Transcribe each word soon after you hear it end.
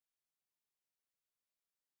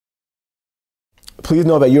Please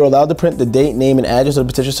know that you're allowed to print the date, name, and address of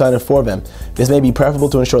the petition signer for them. This may be preferable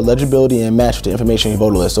to ensure legibility and match with the information in your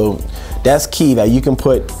voter list. So that's key, that you can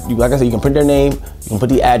put, like I said, you can print their name, you can put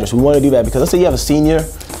the address. We want to do that because let's say you have a senior,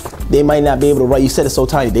 they might not be able to write. You said it's so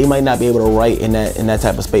tiny, they might not be able to write in that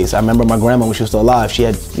type of space. I remember my grandma, when she was still alive, she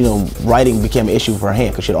had, writing became an issue for her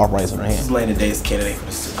hand because she had arthritis in her hand. This is Landon Dais, candidate for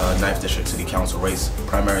the 9th District City Council race.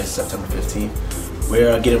 Primary is September 15th.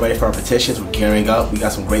 We're getting ready for our petitions. We're gearing up. We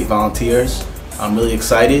got some great volunteers. I'm really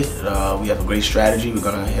excited. We have a great strategy. We're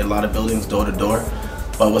going to hit a lot of buildings door to door.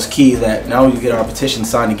 But what's key is that now we get our petition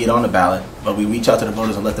signed to get on the ballot, but we reach out to the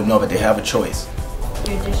voters and let them know that they have a choice.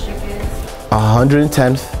 Your district is?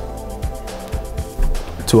 110th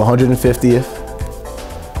to 150th,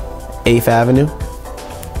 8th Avenue,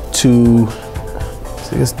 to,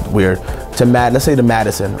 it's weird, to let's say to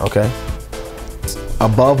Madison, okay?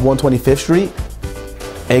 Above 125th Street,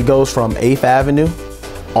 it goes from 8th Avenue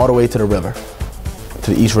all the way to the river,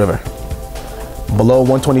 to the East River. Below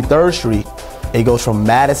 123rd Street, it goes from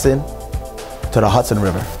Madison to the Hudson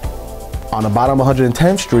River. On the bottom of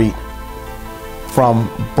 110th Street, from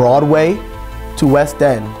Broadway to West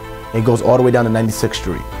End, it goes all the way down to 96th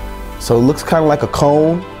Street. So it looks kind of like a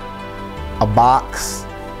cone, a box,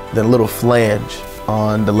 then a little flange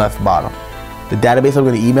on the left bottom. The database I'm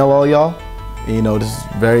going to email all y'all, this is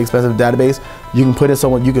a very expensive database. You can put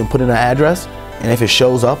in an address, and if it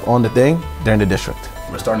shows up on the thing, they're in the district.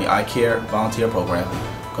 We're starting the iCARE volunteer program.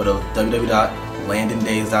 Go to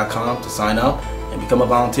www.landondays.com to sign up and become a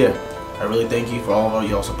volunteer. I really thank you for all of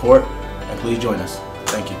your support, and please join us.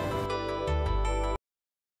 Thank you.